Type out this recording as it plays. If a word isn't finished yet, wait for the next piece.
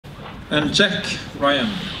And Jack, Ryan,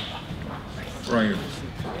 where are you?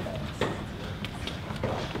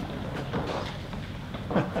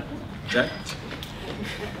 Jack?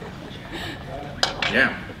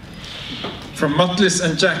 Yeah. From Muttley's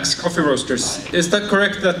and Jack's Coffee Roasters. Is that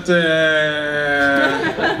correct that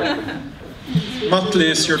Muttley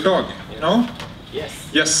is your dog? No? Yes.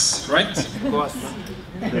 Yes, right? Boss.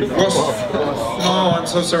 Boss. Oh, I'm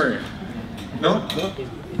so sorry. No?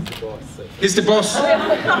 He's the boss.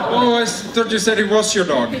 Oh, I thought you said he was your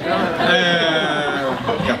dog. Yeah.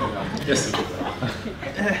 Yes.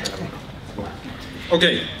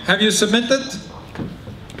 Okay, have you submitted?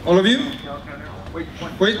 All of you?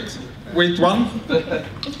 Wait one.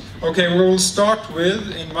 Okay, we will start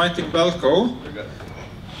with inviting Belko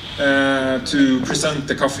to present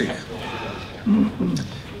the coffee.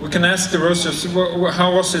 We can ask the roasters,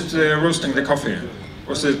 how was it roasting the coffee?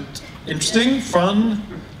 Was it interesting, fun,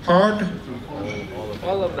 hard?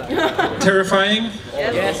 All of that. Terrifying?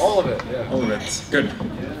 Yes. All of it. Yeah. All of it. Good.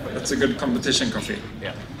 That's a good competition coffee.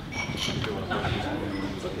 Yeah.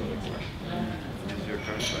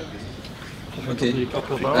 Okay.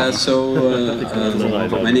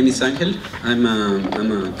 My name is Angel. I'm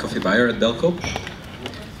a coffee buyer at Belco.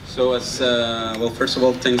 So as well, first of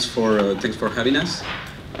all, thanks for having us.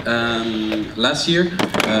 Last year,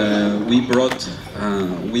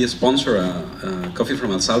 we sponsor a coffee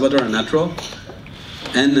from El Salvador, a natural.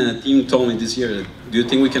 And the team told me this year, do you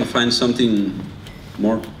think we can find something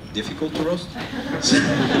more difficult to roast?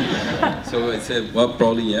 So I said, well,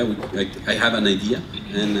 probably, yeah, I have an idea.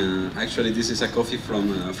 And actually, this is a coffee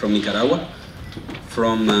from Nicaragua,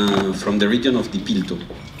 from the region of Dipilto.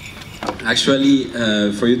 Actually,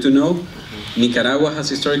 for you to know, Nicaragua has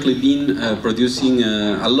historically been producing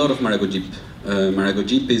a lot of Maracujip.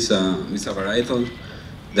 Maracujip is a varietal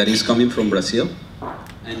that is coming from Brazil.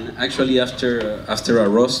 And actually, after a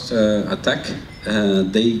roast attack,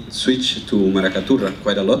 they switched to maracaturra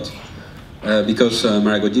quite a lot because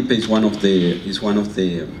Maracujip is one of the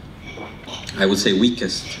I would say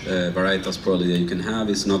weakest varietals probably that you can have.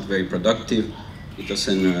 It's not very productive. It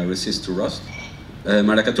doesn't resist to rust.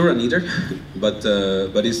 Maracaturra neither, but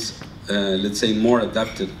it's let's say more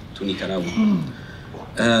adapted to Nicaragua.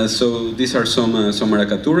 So these are some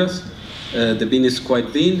maracaturras. The bean is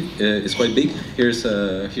quite big. Here is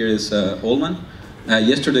Olman.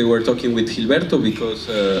 Yesterday we were talking with Gilberto because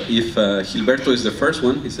if Gilberto is the first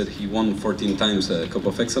one, he said he won 14 times Cup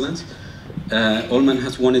of Excellence. Olman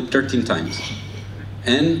has won it 13 times,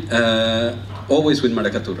 and always with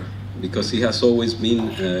maracaturra, because he has always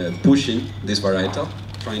been pushing this varietal,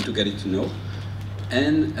 trying to get it to know.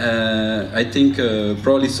 And I think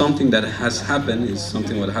probably something that has happened is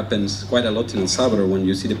something that happens quite a lot in El Salvador when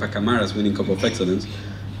you see the Pacamaras winning Cup of Excellence.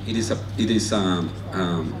 It is a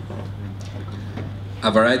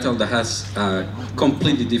varietal that has a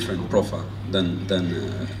completely different profile than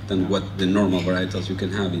what the normal varietals you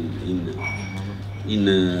can have in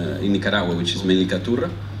Nicaragua, which is mainly Caturra.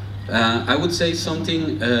 I would say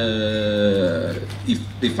something.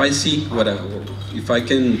 If I see if I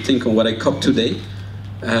can think of what I cup today,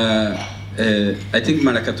 I think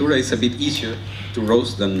Maracaturra is a bit easier to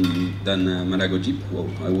roast than Maracujip. Well,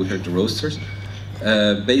 I would hear the roasters,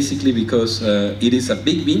 basically because it is a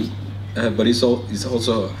big bean, but it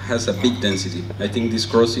also has a big density. I think this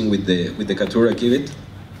crossing with the Caturra give it,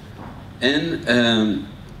 and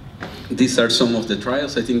these are some of the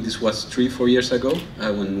trials. I think this was 3-4 years ago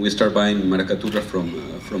when we started buying Maracaturra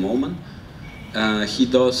from Oman. He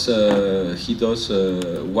does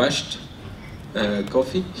washed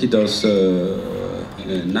coffee. He does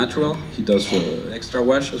natural. He does extra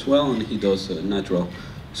wash as well, and he does natural.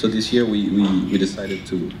 So this year we decided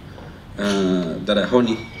to that a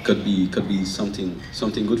honey could be something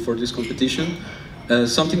good for this competition.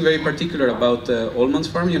 Something very particular about Olman's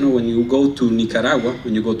farm, you know, when you go to Nicaragua,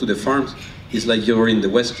 when you go to the farms, it's like you're in the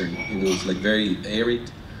western, you know, it's like very arid.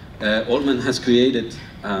 Olman has created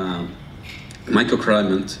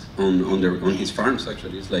microclimate on his farms.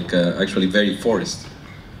 Actually, it's like actually very forest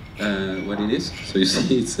what it is. So you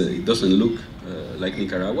see, it doesn't look like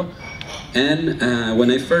Nicaragua. And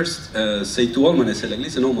when I first say to Olman, I said, like,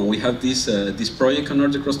 listen, Olman, we have this project on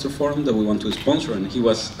Nordic Roaster Forum that we want to sponsor, and he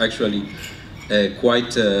was actually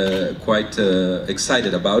quite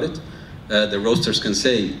excited about it. The roasters can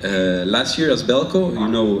say, last year as Belco, you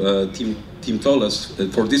know, team told us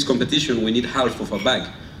for this competition we need half of a bag.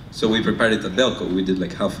 So we prepared it at Belco. We did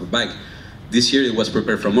like half a bag. This year it was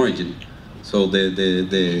prepared from origin. So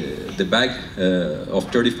the bag of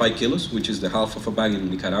 35 kilos, which is the half of a bag in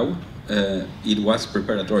Nicaragua, it was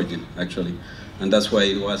prepared at origin, actually. And that's why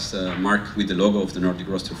it was marked with the logo of the Nordic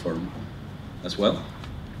Roaster Forum as well.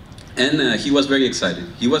 And he was very excited.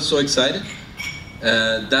 He was so excited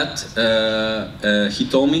that he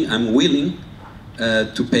told me, I'm willing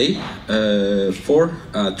to pay for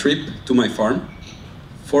a trip to my farm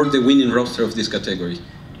for the winning roaster of this category.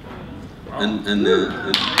 And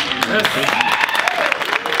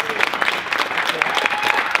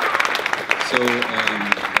so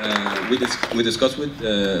we discussed with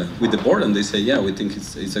the board, and they say, yeah, we think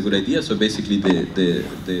it's a good idea. So basically,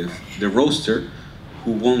 the roaster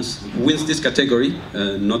who wins this category,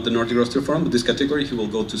 not the Nordic roaster farm, but this category, he will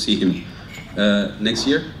go to see him next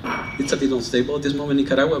year. It's a bit unstable at this moment in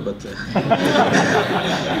Nicaragua, but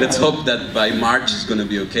let's hope that by March it's going to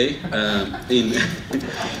be okay. In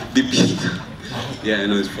BP. Yeah, I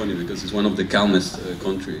know it's funny because it's one of the calmest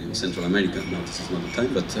country in Central America. No, this is not the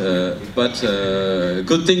time, but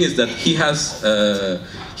good thing is that he has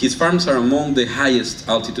his farms are among the highest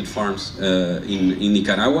altitude farms in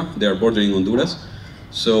Nicaragua. They are bordering Honduras,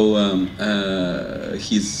 so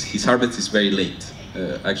his harvest is very late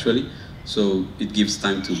actually. So it gives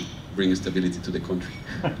time to bring stability to the country.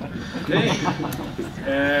 Okay.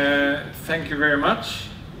 Thank you very much.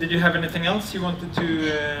 Did you have anything else you wanted to?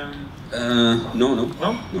 No.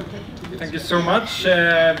 No? Thank you so much.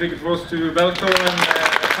 Big applause to Belko, and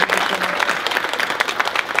thank you so much.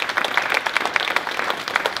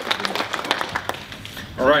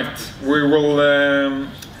 All right, we will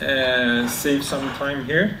save some time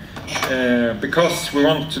here because we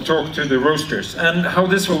want to talk to the roasters. And how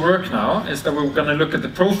this will work now is that we're going to look at the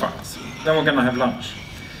profiles. Then we're going to have lunch.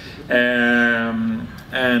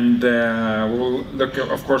 And we'll look,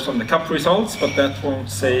 of course, on the cup results, but that won't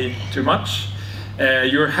say too much.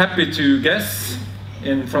 You're happy to guess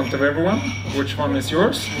in front of everyone which one is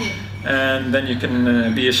yours, and then you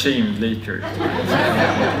can be ashamed later.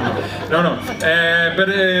 No.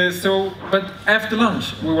 But after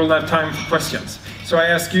lunch, we will have time for questions. So I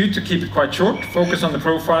ask you to keep it quite short, focus on the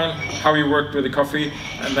profile, how you worked with the coffee,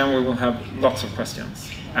 and then we will have lots of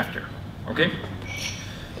questions after. Okay?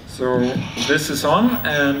 So this is on,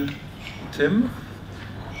 and Tim?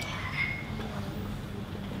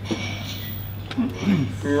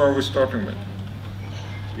 Who are we starting with?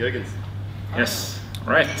 Jürgens. Yes,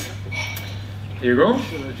 right. Here you go.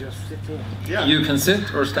 Should I just sit here? Yeah. You can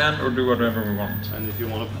sit or stand or do whatever we want. And if you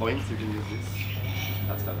want to point, you can use this.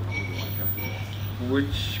 That's that.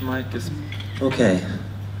 Which mic is... Okay,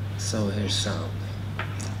 so here's sound.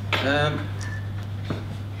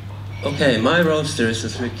 Okay, my roaster is a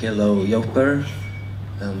 3 kilo Yoper,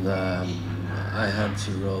 and I had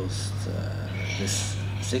to roast this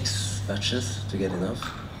 6 batches to get enough.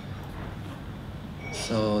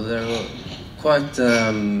 So they're quite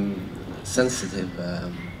sensitive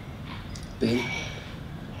bean.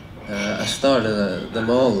 I started them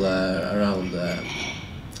all around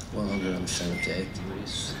 178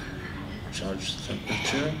 degrees charge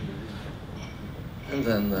temperature, and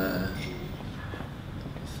then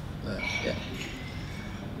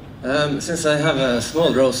since I have a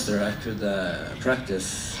small roaster, I could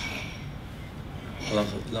practice a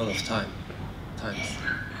lot of times.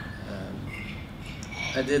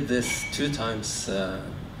 I did this 2 times the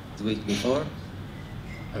week before,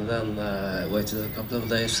 and then waited a couple of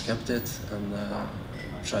days, kept it, and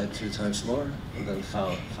tried 2 times more, and then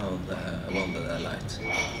found one that I liked.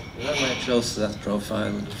 And then I chose that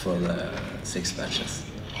profile for the 6 batches.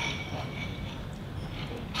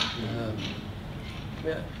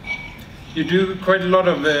 Yeah. You do quite a lot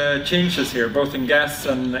of changes here, both in gas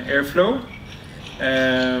and airflow.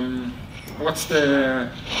 What's the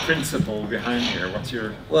principle behind here? What's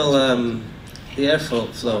your... Well, the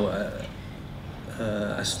airflow,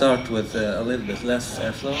 I start with a little bit less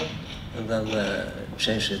airflow, and then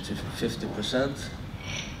change it to 50%,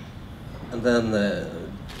 and then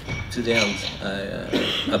to the end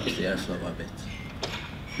I up the airflow a bit,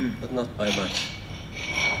 but not by much.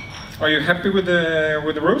 Are you happy with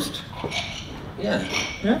the roast? Yeah,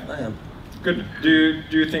 I am. Good. Do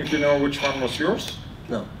you think you know which one was yours?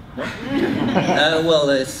 No. No? Well,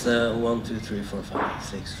 it's 1, 2, 3, 4, 5,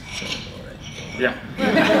 6, 7, or 8. Yeah.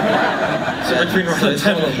 So between 1 and it's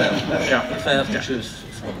 10. all of them. Yeah. If I have to choose,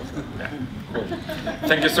 it's all of them. Yeah. Cool.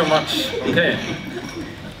 Thank you so much. Okay.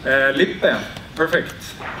 Lippe, perfect.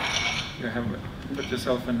 You have put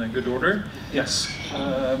yourself in a good order. Yes.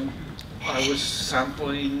 I was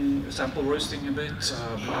sample roasting a bit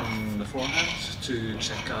on beforehand to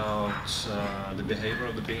check out the behavior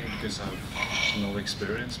of the bean, because I've no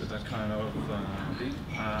experience with that kind of bean.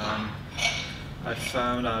 I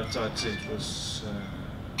found out that it was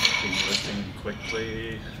been roasting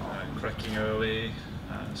quickly, cracking early.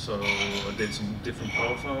 So I did some different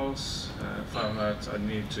profiles. Found that I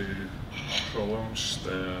need to prolong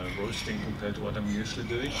the roasting compared to what I'm usually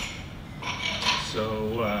doing.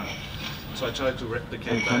 So I tried to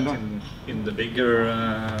replicate that in the bigger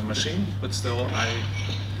machine, but still I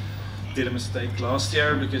did a mistake last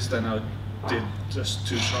year because then I did just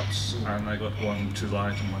 2 shots and I got one too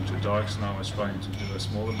light and one too dark. So now I was trying to do a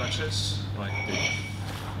smaller batches, like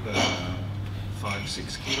the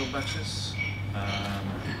 5-6 kilo batches.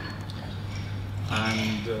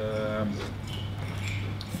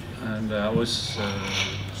 And I was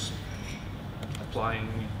applying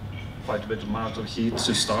quite a bit amount of heat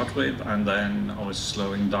to start with, and then I was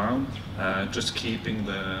slowing down, just keeping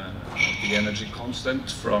the energy constant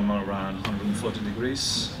from around 140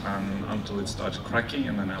 degrees and until it started cracking,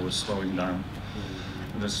 and then I was slowing down,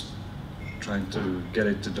 just trying to get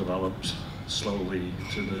it to develop slowly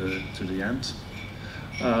to the end.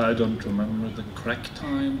 I don't remember the crack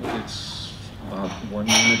time, but it's about 1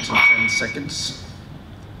 minute and 10 seconds.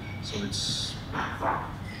 So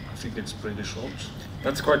I think it's pretty short.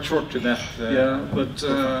 That's quite short to that. Yeah, but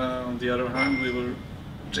on the other hand, we were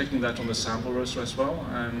checking that on the sample roaster as well,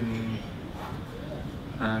 and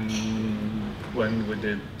when we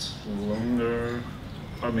did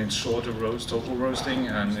shorter total roasting,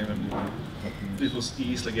 and it was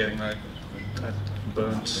easily getting like that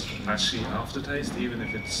burnt, ashy aftertaste. Even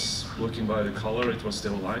if it's looking by the color, it was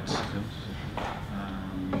still light.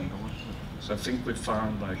 So I think we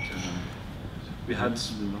found we had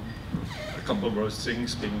a couple of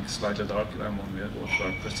roastings being slightly darker than what we're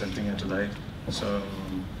presenting here today. So,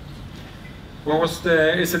 what was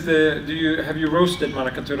have you roasted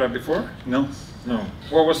maracaturra before? No. No.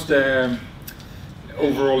 What was the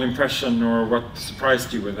overall impression, or what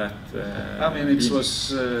surprised you with that? It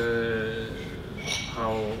was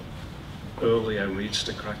how early I reached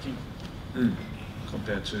the cracking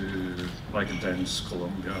compared to like a dense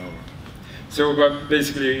Colombia. So, but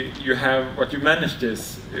basically, what you managed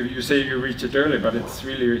is, you say you reach it early, but it's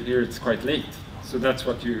really here it's quite late. So that's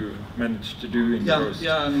what you managed to do in the roast.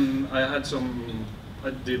 Yeah, and I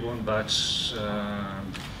did one batch. I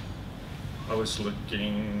was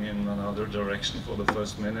looking in another direction for the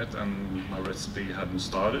first minute, and my recipe hadn't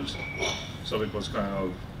started, so it was kind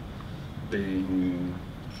of being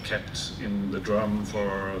kept in the drum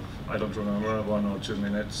for, I don't remember, 1 or 2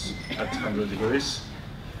 minutes at 100 degrees.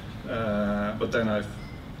 But then I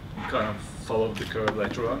kind of followed the curve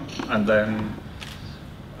later on, and then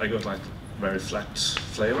I got like very flat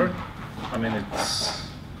flavor.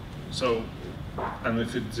 And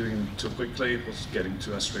if you're doing too quickly, it was getting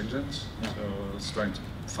too astringent. So I was trying to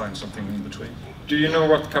find something in between. Do you know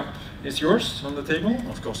what cup is yours on the table?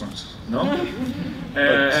 Of course not. No?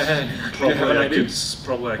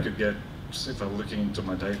 Probably I could get, if I'm looking into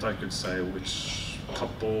my data, I could say which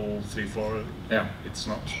couple, 3, 4. Yeah. It's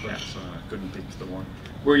not, but I couldn't pick the one.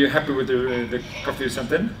 Were you happy with the coffee you sent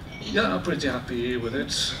in? Yeah, I'm pretty happy with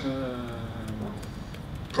it.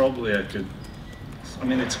 Probably I could.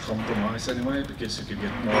 It's a compromise anyway, because you could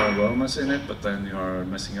get more aromas in it, but then you are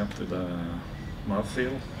messing up with the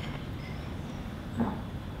mouthfeel.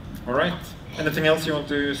 All right. Anything else you want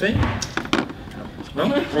to say? No?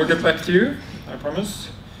 We'll get back to you, I promise.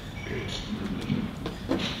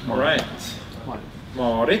 All right.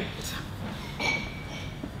 Marit.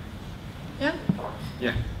 Yeah.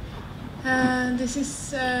 Yeah. This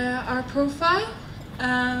is our profile.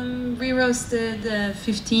 We roasted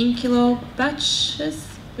 15 kilo batches,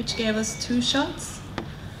 which gave us 2 shots.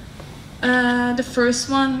 The first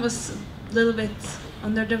one was a little bit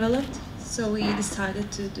underdeveloped, so we decided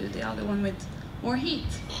to do the other one with more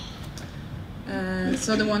heat.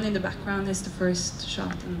 So the one in the background is the first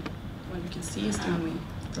shot, and the one you can see is the one we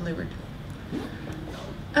delivered.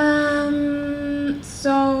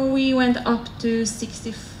 So we went up to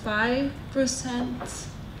 65%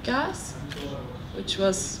 gas, which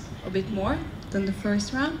was a bit more than the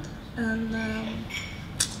first round, and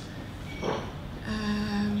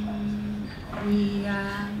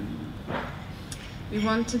we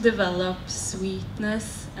want to develop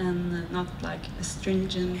sweetness and not like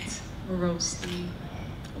astringent or roasty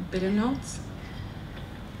or bitter notes.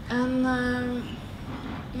 And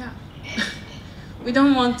yeah, we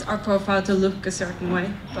don't want our profile to look a certain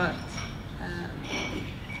way, but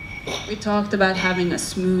we talked about having a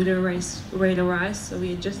smoother rate of rise, so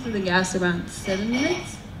we adjusted the gas around 7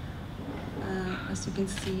 minutes, as you can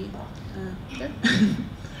see there.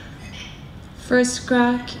 First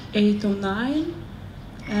crack, 809.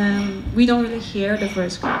 We don't really hear the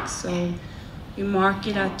first crack, so we mark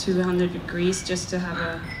it at 200 degrees just to have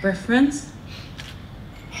a reference.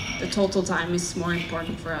 the total time is more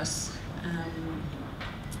important for us.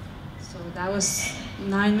 So that was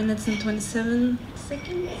 9 minutes and 27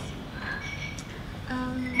 seconds.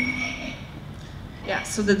 Yeah,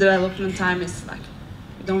 so the development time is like,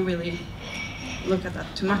 we don't really look at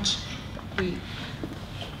that too much, but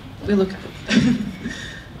we look at it.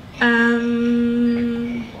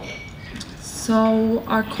 So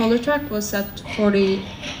our color track was at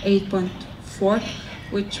 48.4,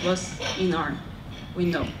 which was in our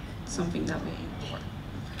window, something that we aimed for.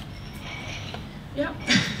 Yeah.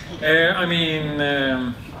 I mean,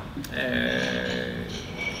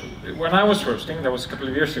 when I was roasting, that was a couple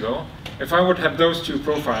of years ago, if I would have those two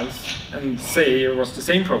profiles and say it was the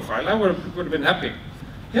same profile, I would have been happy.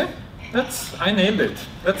 Yeah, I nailed it.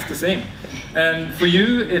 That's the same. And for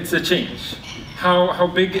you, it's a change. How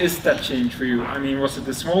big is that change for you? I mean, was it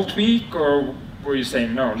a small tweak, or were you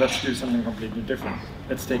saying, no, let's do something completely different?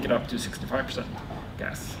 Let's take it up to 65%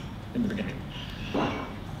 gas in the beginning.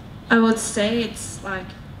 I would say it's like,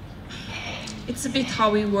 it's a bit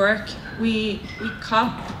how we work. We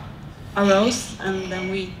cup a roast and then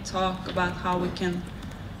we talk about how we can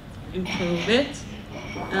improve it.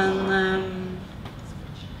 And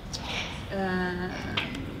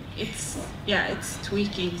it's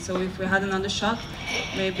tweaking. So if we had another shot,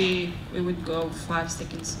 maybe we would go 5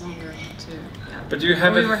 seconds longer to. Yeah. But you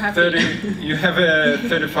have a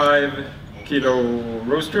 35 kilo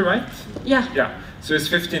roaster, right? Yeah. Yeah. So is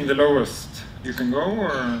 15 the lowest you can go,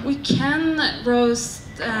 or? We can roast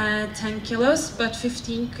 10 kilos, but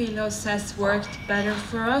 15 kilos has worked better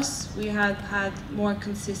for us. We have had more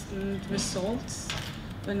consistent results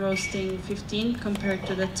when roasting 15 compared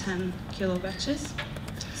to the 10 kilo batches.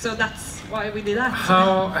 So that's why we did that.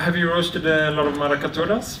 How have you roasted a lot of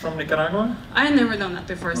maracaturras from Nicaragua? I never done that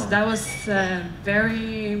before, so that was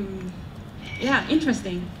very,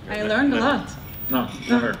 interesting. I learned a lot. No,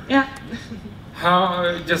 never. Yeah.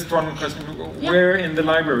 How? Just one question. Yeah. Where in the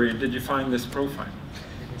library did you find this profile?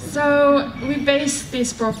 So we based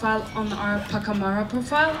this profile on our Pacamara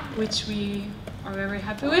profile, which we are very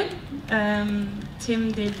happy with.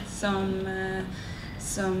 Tim did some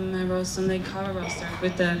roast on the Cava roaster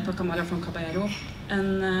with the Pacamara from Caballero,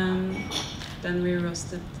 and then we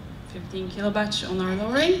roasted 15 kilo batch on our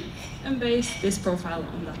lowering and based this profile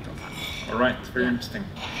on that profile. All right, very interesting.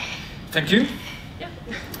 Thank you. Yeah.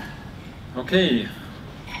 Okay.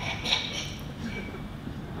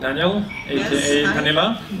 Daniel, aka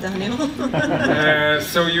Pernilla. Daniel.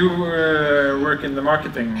 So you work in the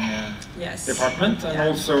marketing department and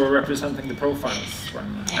also representing the profiles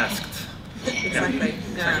when asked. Exactly.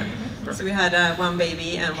 Yeah. So we had one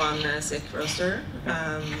baby and one sick roaster.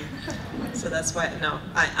 So that's why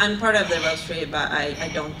I'm part of the roastery, but I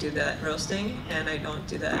don't do the roasting and I don't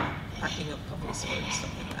do the packing of coffees or stuff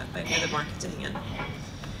like that. I do the marketing and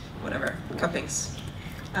whatever cuppings.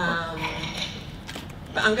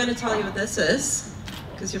 But I'm going to tell you what this is,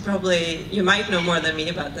 because you might know more than me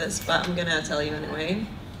about this, but I'm going to tell you anyway.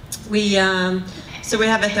 So we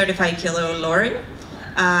have a 35 kilo lorry.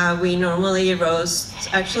 We normally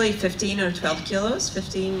roast actually 15 or 12 kilos,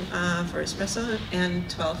 15 for espresso and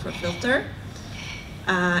 12 for filter.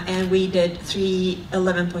 And we did 3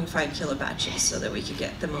 11.5 kilo batches so that we could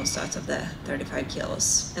get the most out of the 35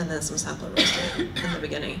 kilos and then some sample roasting in the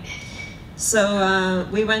beginning. So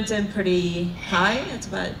we went in pretty high, it's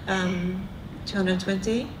about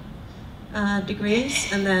 220 degrees,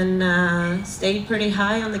 and then stayed pretty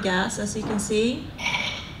high on the gas, as you can see,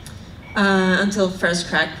 until first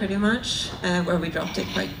crack pretty much, where we dropped it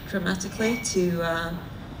quite dramatically to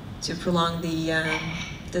prolong the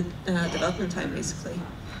development time, basically.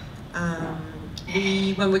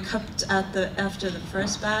 When we cupped after the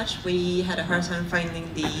first batch, we had a hard time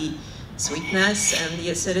finding the sweetness and the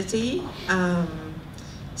acidity.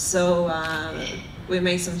 So we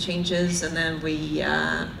made some changes, and then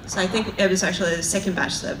so I think it was actually the second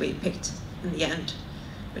batch that we picked in the end,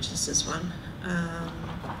 which is this one,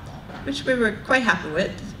 which we were quite happy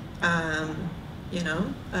with,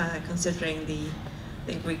 considering the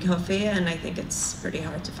Greek coffee, and I think it's pretty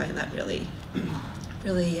hard to find that really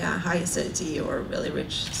high acidity or really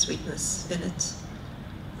rich sweetness in it.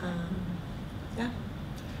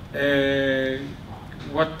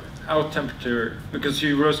 What out temperature, because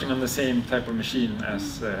you're roasting on the same type of machine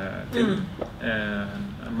as Tim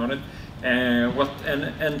and Monet, what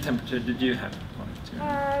end temperature did you have on it?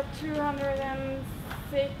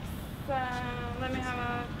 206, let me have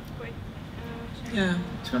a quick check. Yeah.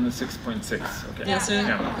 206.6, okay. Yeah, so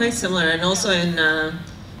quite similar, and also in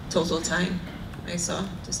total time, I saw,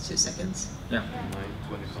 just 2 seconds. Yeah.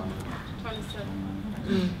 27.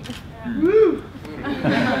 Mm. Woo!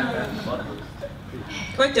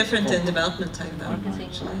 Quite different in development time though,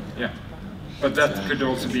 actually. Yeah. But that could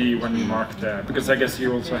also be when you mark the, because I guess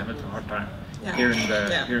you also have a hard time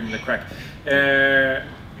hearing the crack.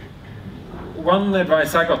 One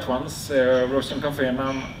advice I got once, roasting coffee, and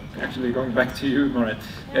I'm actually going back to you, Marit,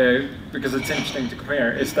 because it's interesting to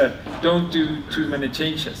compare, is that don't do too many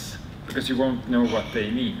changes, because you won't know what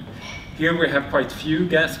they mean. Here we have quite few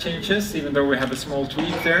gas changes, even though we have a small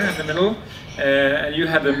tweak there in the middle, and you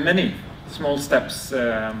had many small steps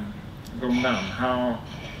going down.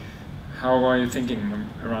 How are you thinking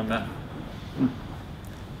around that?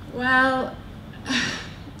 Well,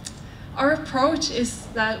 our approach is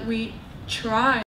that we try